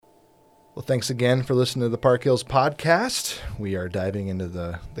Well, thanks again for listening to the Park Hills podcast. We are diving into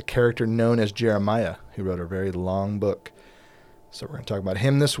the character known as Jeremiah, who wrote a very long book. So we're going to talk about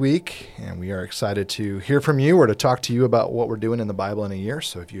him this week, and we are excited to hear from you or to talk to you about what we're doing in the Bible in a year.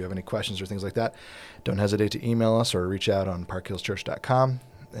 So if you have any questions or things like that, don't hesitate to email us or reach out on parkhillschurch.com.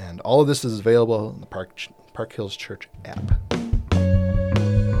 And all of this is available in the Park Hills Church app.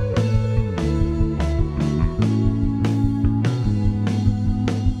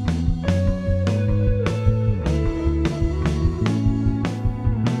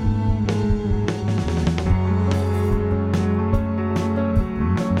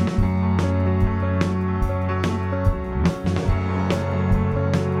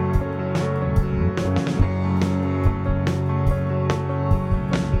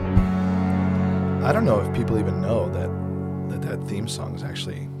 I don't know if people even know that theme song is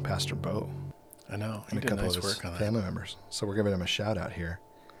actually Pastor Bo. I know. He And a did couple nice of his work on that. family members. So we're giving him a shout out here.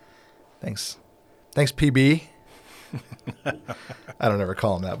 Thanks, PB. I don't ever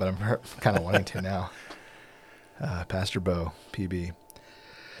call him that, but I'm kind of wanting to now. Pastor Bo, PB.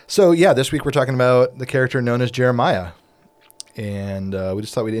 So yeah, this week we're talking about the character known as Jeremiah. And we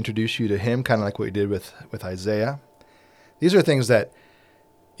just thought we'd introduce you to him, kind of like what we did with Isaiah. These are things that,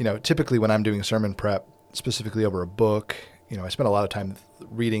 typically when I'm doing sermon prep, specifically over a book, I spend a lot of time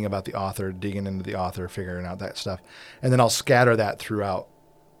reading about the author, digging into the author, figuring out that stuff. And then I'll scatter that throughout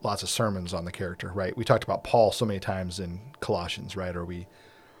lots of sermons on the character, right? We talked about Paul so many times in Colossians, right? Or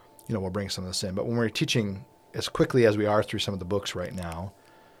we'll bring some of this in. But when we're teaching as quickly as we are through some of the books right now,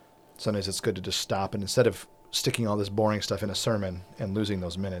 sometimes it's good to just stop and instead of sticking all this boring stuff in a sermon and losing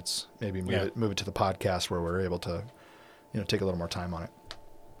those minutes, maybe move it to the podcast where we're able to, take a little more time on it.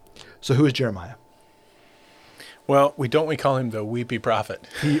 So who is Jeremiah? Well, we call him the weepy prophet.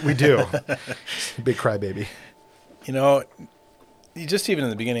 We do. Big crybaby. Just even in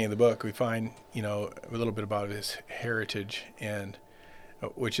the beginning of the book, we find, a little bit about his heritage, and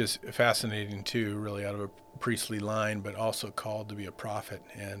which is fascinating too, really out of a priestly line, but also called to be a prophet.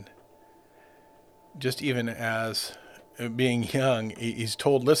 And just even as being young, he's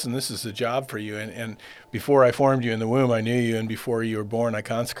told, listen, this is a job for you. And before I formed you in the womb, I knew you. And before you were born, I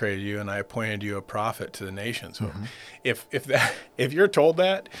consecrated you and I appointed you a prophet to the nations. So if you're told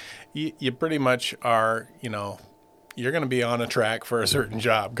that, you pretty much are, you're going to be on a track for a certain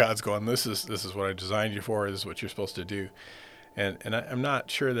job. God's going, this is what I designed you for. This is what you're supposed to do. And I'm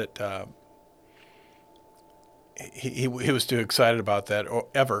not sure that he was too excited about that or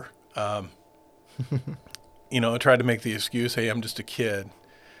ever. Tried to make the excuse, hey, I'm just a kid.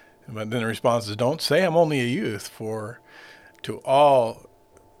 But then the response is, don't say I'm only a youth, for to all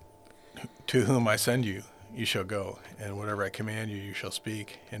to whom I send you, you shall go. And whatever I command you, you shall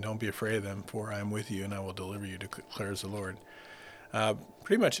speak. And don't be afraid of them, for I am with you, and I will deliver you, declares the Lord.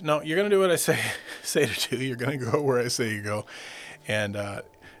 Pretty much, no, you're going to do what I say to do. You're going to go where I say you go. And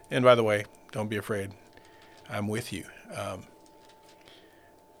by the way, don't be afraid. I'm with you.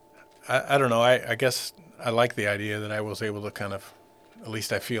 I don't know. I guess I like the idea that I was able to kind of, at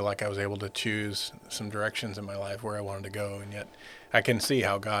least I feel like I was able to choose some directions in my life where I wanted to go. And yet I can see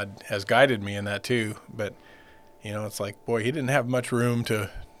how God has guided me in that too. But, it's like, boy, he didn't have much room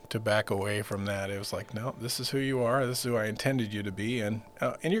to back away from that. It was like, no, this is who you are. This is who I intended you to be. And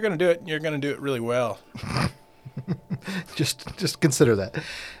you're going to do it. You're going to do it really well. Just consider that.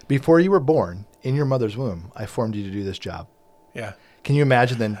 Before you were born in your mother's womb, I formed you to do this job. Yeah. Can you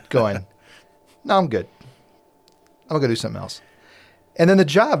imagine then going, no, I'm good. I'm going to go do something else. And then the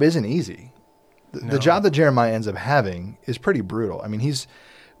job isn't easy. The job that Jeremiah ends up having is pretty brutal. I mean,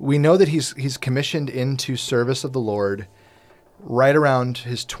 we know that he's commissioned into service of the Lord right around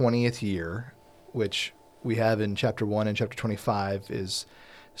his 20th year, which we have in chapter 1 and chapter 25 is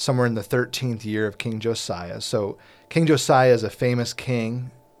somewhere in the 13th year of King Josiah. So King Josiah is a famous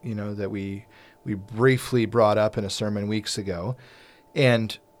king, that we briefly brought up in a sermon weeks ago.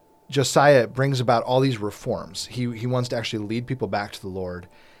 And Josiah brings about all these reforms. He wants to actually lead people back to the Lord.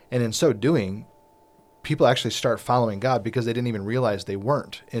 And in so doing, people actually start following God because they didn't even realize they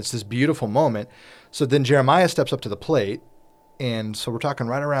weren't. And it's this beautiful moment. So then Jeremiah steps up to the plate. And so we're talking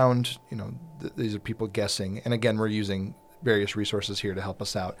right around, these are people guessing. And again, we're using various resources here to help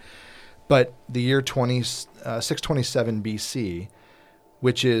us out. But the year 627 BC,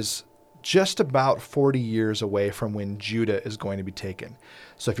 which is just about 40 years away from when Judah is going to be taken.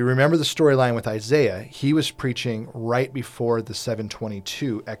 So if you remember the storyline with Isaiah, he was preaching right before the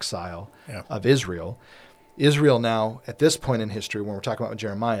 722 exile of Israel. Israel now, at this point in history, when we're talking about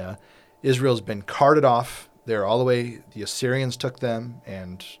Jeremiah, Israel's been carted off there all the way. The Assyrians took them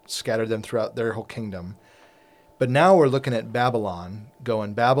and scattered them throughout their whole kingdom. But now we're looking at Babylon,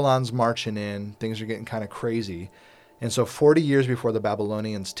 Babylon's marching in, things are getting kind of crazy. And so 40 years before the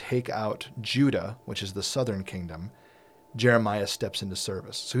Babylonians take out Judah, which is the southern kingdom, Jeremiah steps into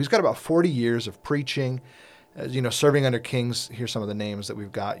service. So he's got about 40 years of preaching, serving under kings. Here's some of the names that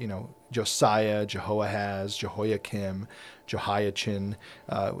we've got, Josiah, Jehoahaz, Jehoiakim, Jehoiachin,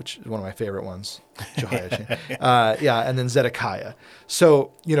 which is one of my favorite ones, Jehoiachin. And then Zedekiah.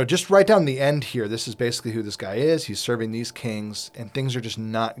 So, just right down the end here, this is basically who this guy is. He's serving these kings, and things are just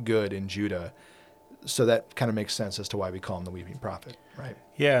not good in Judah. So that kind of makes sense as to why we call him the weeping prophet, right?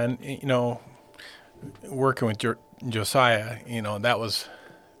 Yeah, and, working with Josiah, that was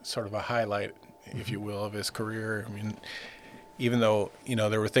sort of a highlight, if you will, of his career. I mean, even though,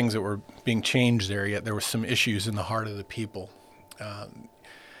 there were things that were being changed there, yet there were some issues in the heart of the people.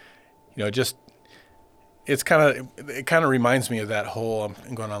 It kind of reminds me of that whole,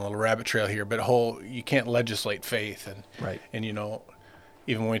 I'm going on a little rabbit trail here, but you can't legislate faith. And, right. And,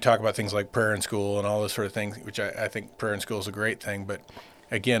 even when we talk about things like prayer in school and all those sort of things, which I think prayer in school is a great thing, but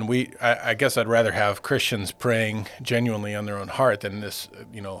again, I guess I'd rather have Christians praying genuinely on their own heart than this,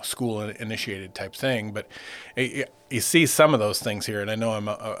 school-initiated type thing. But you see some of those things here, and I know I'm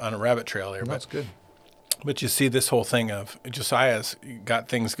on a rabbit trail here. That's good. But you see this whole thing of Josiah's got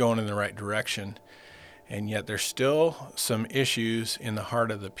things going in the right direction, and yet there's still some issues in the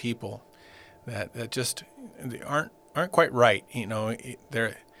heart of the people that just they aren't quite right.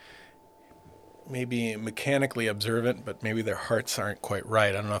 They're maybe mechanically observant, but maybe their hearts aren't quite right.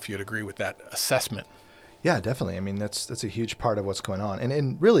 I don't know if you'd agree with that assessment. Yeah, definitely. I mean, that's a huge part of what's going on.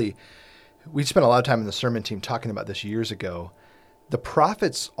 And really, we spent a lot of time in the sermon team talking about this years ago. The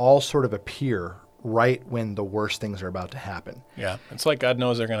prophets all sort of appear right when the worst things are about to happen. Yeah, it's like God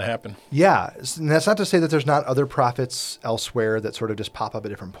knows they're going to happen. Yeah, and that's not to say that there's not other prophets elsewhere that sort of just pop up at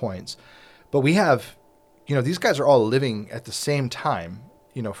different points. But we have, these guys are all living at the same time.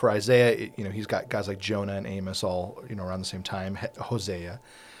 For Isaiah, he's got guys like Jonah and Amos all, around the same time, Hosea.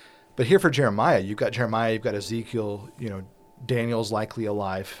 But here for Jeremiah, you've got Ezekiel, Daniel's likely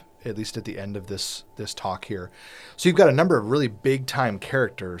alive, at least at the end of this talk here. So you've got a number of really big-time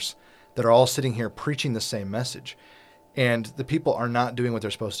characters that are all sitting here preaching the same message. And the people are not doing what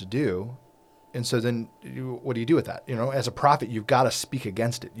they're supposed to do. And so then what do you do with that? As a prophet, you've got to speak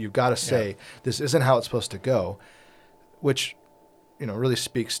against it. You've got to say, this isn't how it's supposed to go, which really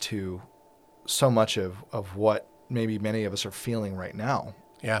speaks to so much of what maybe many of us are feeling right now.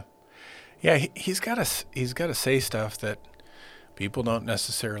 Yeah. Yeah, he's got to say stuff that people don't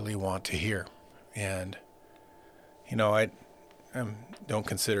necessarily want to hear. And, I don't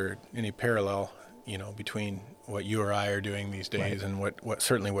consider any parallel, between what you or I are doing these days, right, and what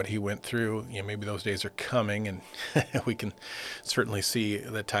certainly what he went through. Maybe those days are coming, and we can certainly see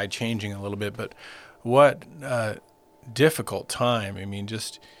the tide changing a little bit. But what difficult time. I mean,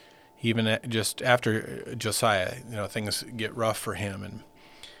 just after Josiah, things get rough for him,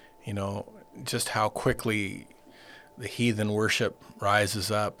 and just how quickly the heathen worship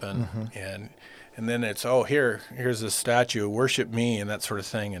rises up, and and then it's here's this statue, worship me, and that sort of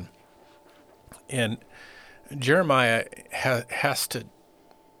thing, and Jeremiah has to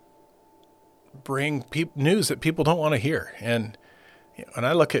bring news that people don't want to hear. And when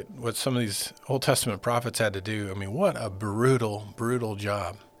I look at what some of these Old Testament prophets had to do, I mean, what a brutal, brutal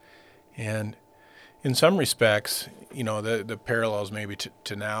job. And in some respects, the parallels maybe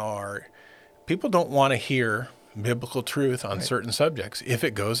to now are people don't want to hear biblical truth on certain subjects if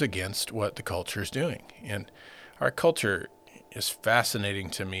it goes against what the culture is doing. And our culture is fascinating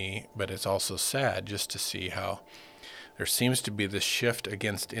to me, but it's also sad just to see how there seems to be this shift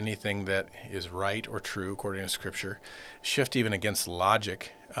against anything that is right or true according to Scripture, shift even against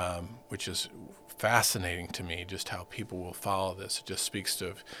logic, which is fascinating to me, just how people will follow this. It just speaks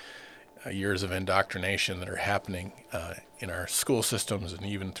to years of indoctrination that are happening in our school systems and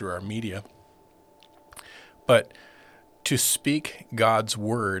even through our media. But to speak God's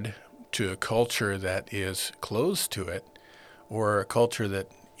word to a culture that is closed to it, or a culture that,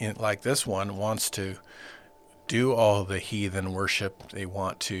 like this one, wants to do all the heathen worship. They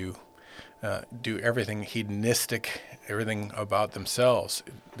want to do everything hedonistic, everything about themselves.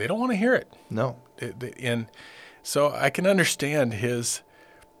 They don't want to hear it. No. And so I can understand his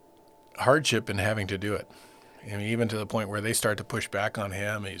hardship in having to do it. I mean, even to the point where they start to push back on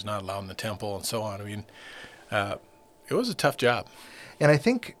him, and he's not allowed in the temple and so on. I mean, it was a tough job. And I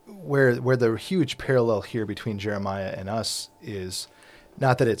think where the huge parallel here between Jeremiah and us is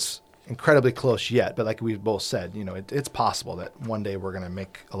not that it's incredibly close yet, but like we've both said, it's possible that one day we're going to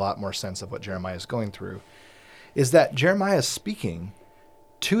make a lot more sense of what Jeremiah is going through, is that Jeremiah is speaking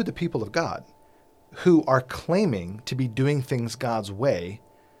to the people of God. who are claiming to be doing things God's way,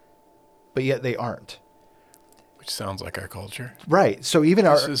 but yet they aren't. Which sounds like our culture. Right. So even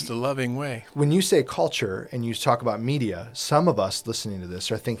This is the loving way. when you say culture and you talk about media, some of us listening to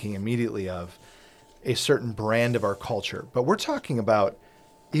this are thinking immediately of a certain brand of our culture. But we're talking about,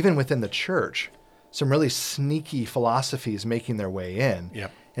 even within the church, some really sneaky philosophies making their way in,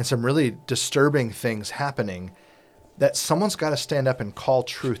 Yep. and some really disturbing things happening that someone's got to stand up and call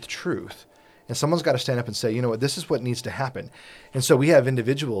truth. And someone's got to stand up and say, you know what, this is what needs to happen. And so we have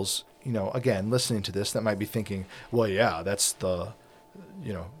individuals, again, listening to this that might be thinking, well, yeah, that's the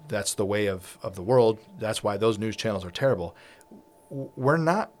way of the world. That's why those news channels are terrible. We're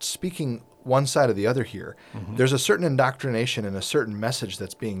not speaking one side or the other here. Mm-hmm. There's a certain indoctrination and a certain message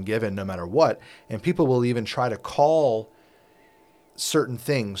that's being given no matter what. And people will even try to call certain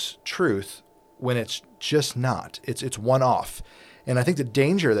things truth when it's just not. It's one off. And I think the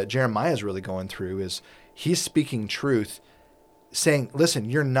danger that Jeremiah is really going through is he's speaking truth, saying, listen,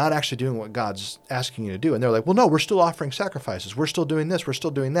 you're not actually doing what God's asking you to do. And they're like, well, no, we're still offering sacrifices. We're still doing this. We're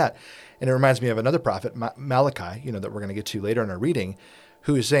still doing that. And it reminds me of another prophet, Malachi, that we're going to get to later in our reading,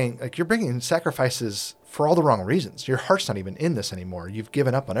 who is saying, like, you're bringing sacrifices for all the wrong reasons. Your heart's not even in this anymore. You've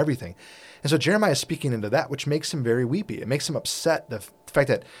given up on everything. And so Jeremiah is speaking into that, which makes him very weepy. It makes him upset, the fact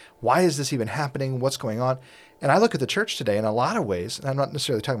that, why is this even happening? What's going on? And I look at the church today in a lot of ways, and I'm not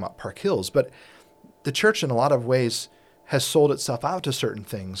necessarily talking about Park Hills, but the church in a lot of ways has sold itself out to certain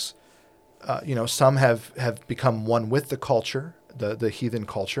things. Some have become one with the culture, the heathen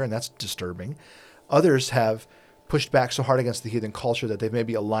culture, and that's disturbing. Others have pushed back so hard against the heathen culture that they've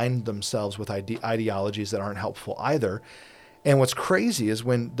maybe aligned themselves with ideologies that aren't helpful either. And what's crazy is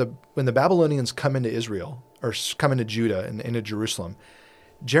when the Babylonians come into Israel, or come into Judah and into Jerusalem,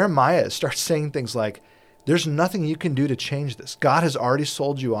 Jeremiah starts saying things like, there's nothing you can do to change this. God has already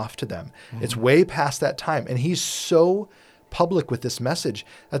sold you off to them. Mm-hmm. It's way past that time. And he's so public with this message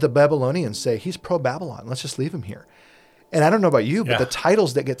that the Babylonians say, he's pro-Babylon. Let's just leave him here. And I don't know about you, but the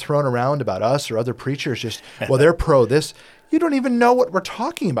titles that get thrown around about us or other preachers, just, well, they're pro this. You don't even know what we're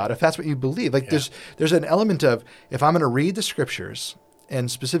talking about if that's what you believe. Like there's an element of, if I'm going to read the scriptures,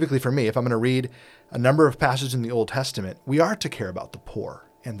 and specifically for me, if I'm going to read a number of passages in the Old Testament, we are to care about the poor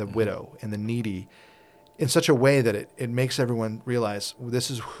and the widow and the needy in such a way that it makes everyone realize, well,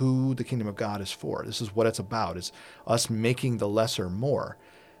 this is who the kingdom of God is for. This is what it's about. It's us making the lesser more.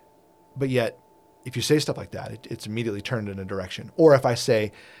 But yet, if you say stuff like that, it's immediately turned in a direction. Or if I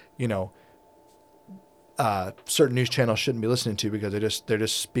say, certain news channels shouldn't be listening to because they're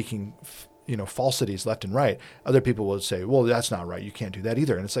just speaking, falsities left and right. Other people will say, well, that's not right. You can't do that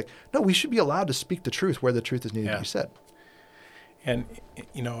either. And it's like, no, we should be allowed to speak the truth where the truth is needed to be said. And,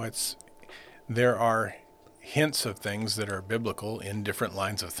 there are hints of things that are biblical in different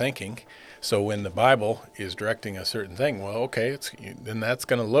lines of thinking. So when the Bible is directing a certain thing, well, okay, then that's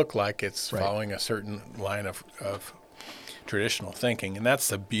going to look like it's following a certain line of traditional thinking. And that's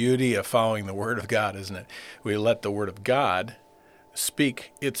the beauty of following the Word of God, isn't it? We let the Word of God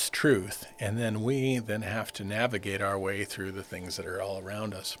speak its truth, and then we have to navigate our way through the things that are all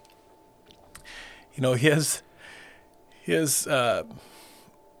around us. His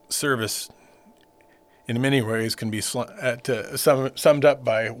service in many ways can be summed up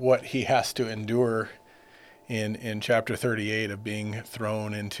by what he has to endure in chapter 38 of being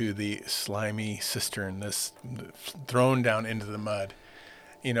thrown into the slimy cistern, thrown down into the mud.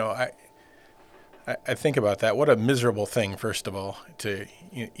 I think about that. What a miserable thing, first of all,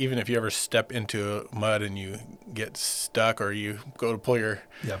 even if you ever step into mud and you get stuck, or you go to pull your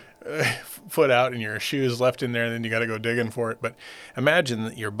foot out and your shoe is left in there, and then you got to go digging for it. But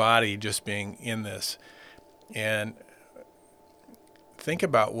imagine your body just being in this, and think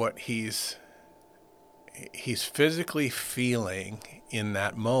about what he's physically feeling in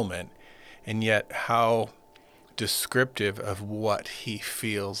that moment, and yet how descriptive of what he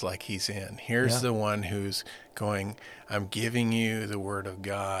feels like he's in. Here's the one who's going, I'm giving you the Word of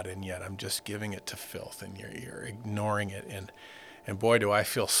God, and yet I'm just giving it to filth, and you're ignoring it. And boy, do I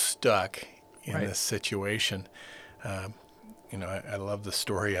feel stuck in this situation. I love the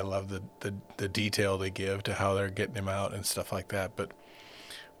story. I love the detail they give to how they're getting him out and stuff like that. But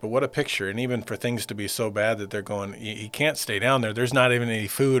what a picture. And even for things to be so bad that they're going, he can't stay down there. There's not even any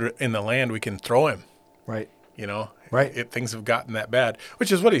food in the land we can throw him. Right. Things have gotten that bad,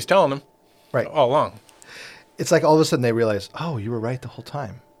 which is what he's telling them all along. It's like all of a sudden they realize, oh, you were right the whole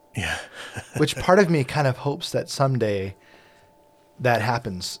time. Yeah. Which part of me kind of hopes that someday that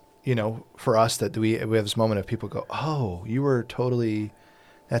happens, for us, that we have this moment of people go, oh, you were totally,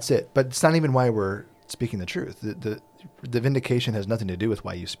 that's it. But it's not even why we're speaking the truth. The vindication has nothing to do with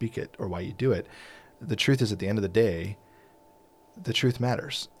why you speak it or why you do it. the truth is, at the end of the day, the truth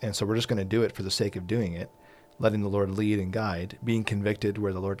matters. And so we're just going to do it for the sake of doing it, letting the Lord lead and guide, being convicted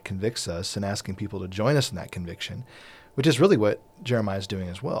where the Lord convicts us, and asking people to join us in that conviction, which is really what Jeremiah is doing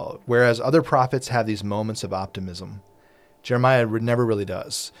as well. Whereas other prophets have these moments of optimism, Jeremiah never really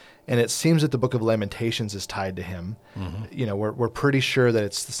does. And it seems that the book of Lamentations is tied to him. Mm-hmm. We're pretty sure that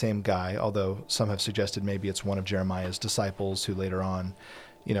it's the same guy, although some have suggested maybe it's one of Jeremiah's disciples who later on,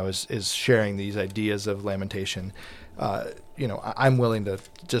 is sharing these ideas of lamentation. I'm willing to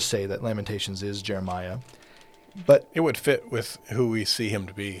just say that Lamentations is Jeremiah. But it would fit with who we see him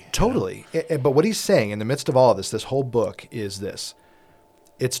to be. Totally. But what he's saying in the midst of all of this whole book is this.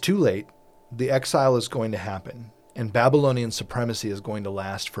 It's too late. The exile is going to happen. And Babylonian supremacy is going to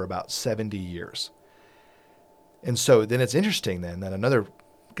last for about 70 years. And so then it's interesting then that another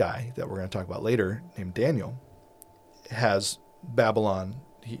guy that we're going to talk about later named Daniel has Babylon.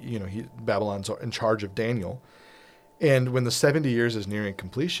 Babylon's in charge of Daniel. And when the 70 years is nearing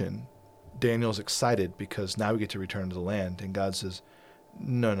completion, Daniel's excited because now we get to return to the land. And God says,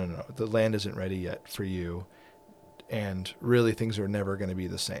 no, the land isn't ready yet for you. And really things are never going to be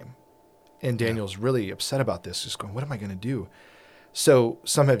the same. And Daniel's really upset about this, just going, what am I going to do? So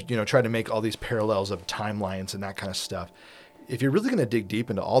some have, tried to make all these parallels of timelines and that kind of stuff. If you're really going to dig deep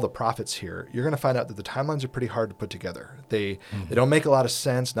into all the prophets here, you're going to find out that the timelines are pretty hard to put together. They don't make a lot of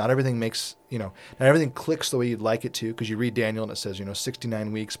sense. Not everything makes, not everything clicks the way you'd like it to, because you read Daniel and it says,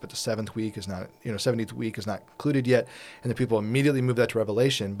 69 weeks, but the 7th week is not, 70th week is not included yet. And the people immediately move that to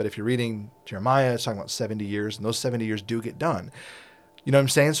Revelation. But if you're reading Jeremiah, it's talking about 70 years, and those 70 years do get done. You know what I'm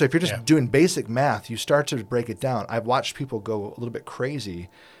saying? So if you're just doing basic math, you start to break it down. I've watched people go a little bit crazy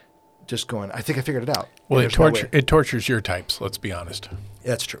just going, I think I figured it out. Well, it tortures your types, let's be honest.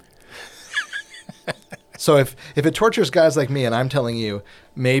 That's true. So if it tortures guys like me and I'm telling you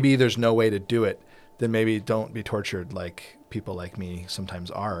maybe there's no way to do it, then maybe don't be tortured like people like me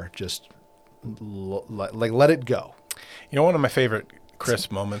sometimes are. Just let it go. One of my favorite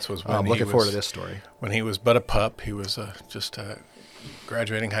Chris moments was when I'm looking forward to this story. When he was but a pup. He was just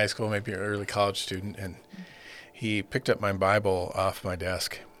graduating high school, maybe an early college student, and he picked up my Bible off my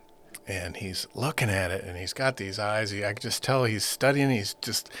desk, and he's looking at it, and he's got these eyes. I can just tell he's studying. He's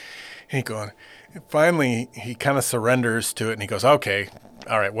going. Finally, he kind of surrenders to it, and he goes, "Okay,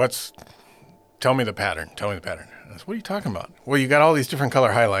 all right. Tell me the pattern. Tell me the pattern." I said, "What are you talking about?" "Well, you got all these different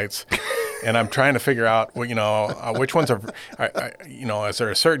color highlights." And I'm trying to figure out, which ones are, is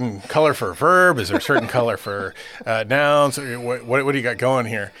there a certain color for a verb? Is there a certain color for nouns? What do you got going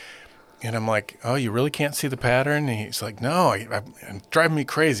here? And I'm like, oh, you really can't see the pattern? And he's like, no, I'm driving me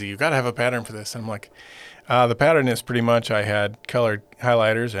crazy. You got to have a pattern for this. And I'm like, the pattern is pretty much I had colored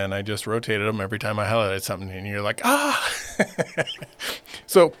highlighters and I just rotated them every time I highlighted something. And you're like,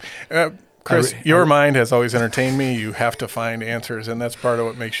 So, Chris, your mind has always entertained me. You have to find answers, and that's part of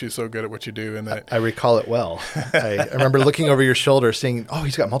what makes you so good at what you do. And that I recall it well. I remember looking over your shoulder, seeing,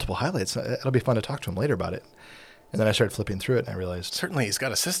 he's got multiple highlights. It'll be fun to talk to him later about it. And then I started flipping through it, and I realized, certainly he's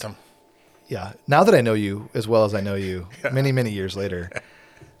got a system. Yeah. Now that I know you as well as I know you, many, many years later,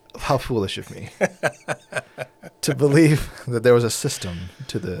 how foolish of me to believe that there was a system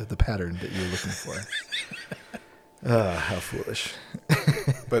to the pattern that you were looking for. How foolish.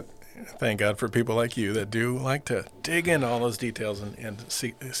 But thank God for people like you that do like to dig into all those details and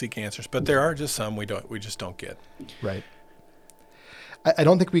seek answers. But there are just some we just don't get. Right. I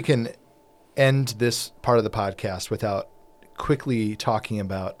don't think we can end this part of the podcast without quickly talking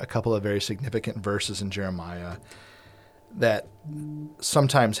about a couple of very significant verses in Jeremiah that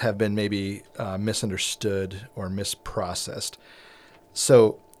sometimes have been maybe misunderstood or misprocessed.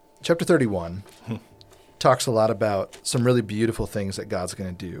 So chapter 31 talks a lot about some really beautiful things that God's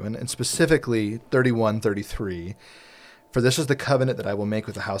going to do. And specifically 31:33, for this is the covenant that I will make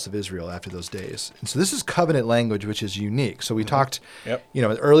with the house of Israel after those days. And so this is covenant language, which is unique. So we talked,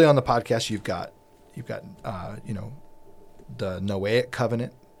 early on the podcast, you've got the Noahic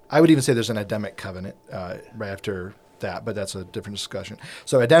covenant. I would even say there's an Adamic covenant right after that, but that's a different discussion.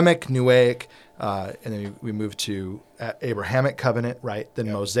 So Adamic, Noahic, and then we move to Abrahamic covenant, right?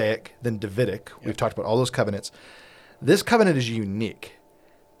 Then Mosaic, then Davidic. We've talked about all those covenants. This covenant is unique.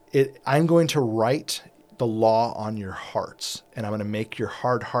 I'm going to write the law on your hearts, and I'm going to make your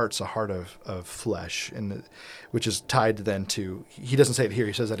hard hearts a heart of flesh, which is tied then to, he doesn't say it here,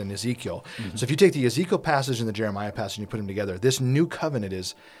 he says that in Ezekiel. Mm-hmm. So if you take the Ezekiel passage and the Jeremiah passage and you put them together, this new covenant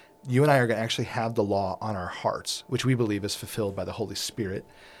is you and I are going to actually have the law on our hearts, which we believe is fulfilled by the Holy Spirit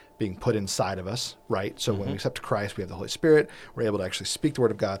being put inside of us, right? So when we accept Christ, we have the Holy Spirit. We're able to actually speak the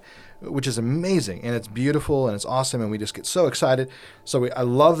word of God, which is amazing, and it's beautiful, and it's awesome, and we just get so excited. So I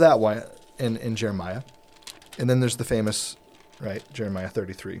love that one. in Jeremiah. And then there's the famous, right, Jeremiah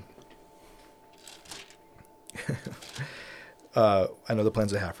 33. I know the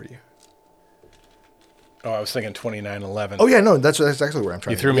plans I have for you. Oh, I was thinking 29:11. Oh, yeah, no, that's actually where I'm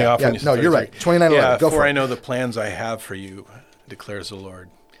trying You to threw me off. Yeah, when you no, said you're 33. right. 29:11. Yeah, Go for for I it. know the plans I have for you, declares the Lord.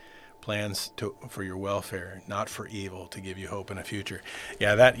 Plans for your welfare, not for evil, to give you hope in a future.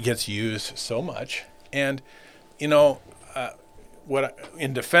 Yeah, that gets used so much. And, you know,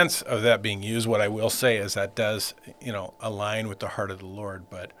 in defense of that being used, what I will say is that does, you know, align with the heart of the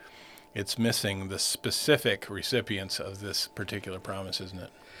Lord, but it's missing the specific recipients of this particular promise, isn't it?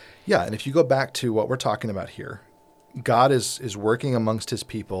 Yeah, and if you go back to what we're talking about here, God is working amongst his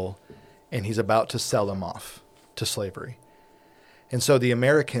people, and he's about to sell them off to slavery. And so the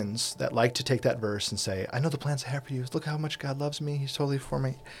Americans that like to take that verse and say, I know the plans I have for you. Look how much God loves me. He's totally for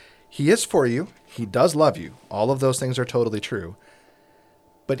me. He is for you. He does love you. All of those things are totally true.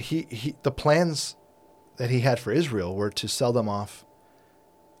 But the plans that he had for Israel were to sell them off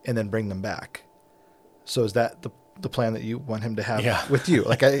and then bring them back. So is that the plan that you want him to have with you?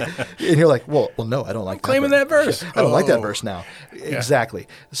 And you're like, well, no, I don't like claiming that verse. I don't like that verse now. Yeah. Exactly.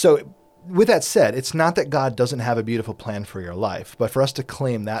 So with that said, it's not that God doesn't have a beautiful plan for your life, but for us to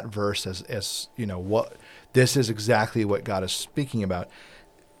claim that verse as you know, what this is exactly what God is speaking about.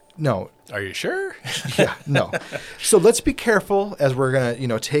 No. Are you sure? Yeah, no. So let's be careful as we're going to, you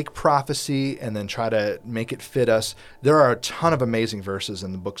know, take prophecy and then try to make it fit us. There are a ton of amazing verses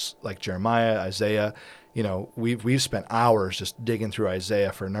in the books like Jeremiah, Isaiah. You know, we've spent hours just digging through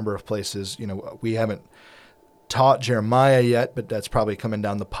Isaiah for a number of places. You know, we haven't taught Jeremiah yet, but that's probably coming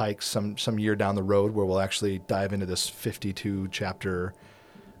down the pike some year down the road where we'll actually dive into this 52 chapter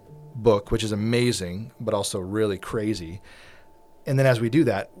book, which is amazing, but also really crazy. And then as we do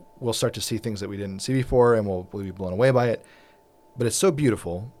that, we'll start to see things that we didn't see before, and we'll be blown away by it. But it's so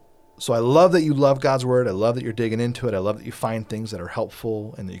beautiful. So I love that you love God's word. I love that you're digging into it. I love that you find things that are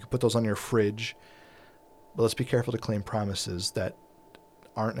helpful and that you can put those on your fridge. But let's be careful to claim promises that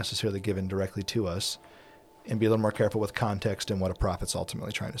aren't necessarily given directly to us, and be a little more careful with context and what a prophet's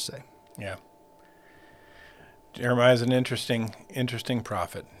ultimately trying to say. Yeah. Jeremiah's an interesting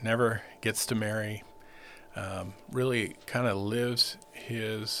prophet. Never gets to marry. Really kind of lives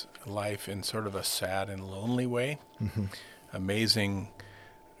his life in sort of a sad and lonely way. Mm-hmm. Amazing,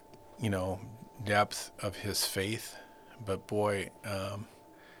 you know, depth of his faith. But boy,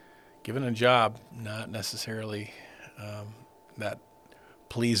 given a job, not necessarily that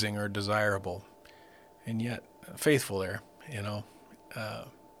pleasing or desirable. And yet faithful there, you know.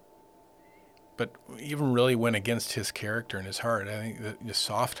 But even really went against his character and his heart. I think the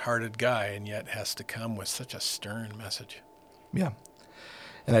soft-hearted guy, and yet has to come with such a stern message. Yeah.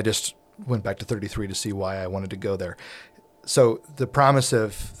 And I just went back to 33 to see why I wanted to go there. So the promise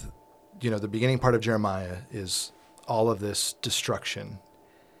of, you know, the beginning part of Jeremiah is all of this destruction.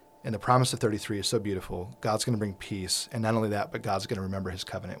 And the promise of 33 is so beautiful. God's going to bring peace. And not only that, but God's going to remember his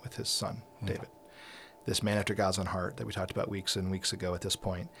covenant with his son, David. This man after God's own heart that we talked about weeks and weeks ago at this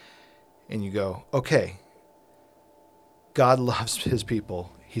point. And you go, okay, God loves his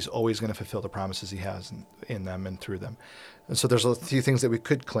people. He's always going to fulfill the promises he has in them and through them. And so there's a few things that we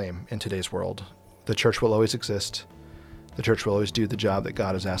could claim in today's world. The church will always exist. The church will always do the job that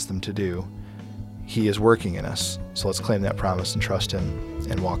God has asked them to do. He is working in us. So let's claim that promise and trust him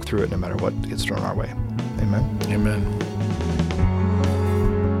and walk through it no matter what gets thrown our way. Amen. Amen.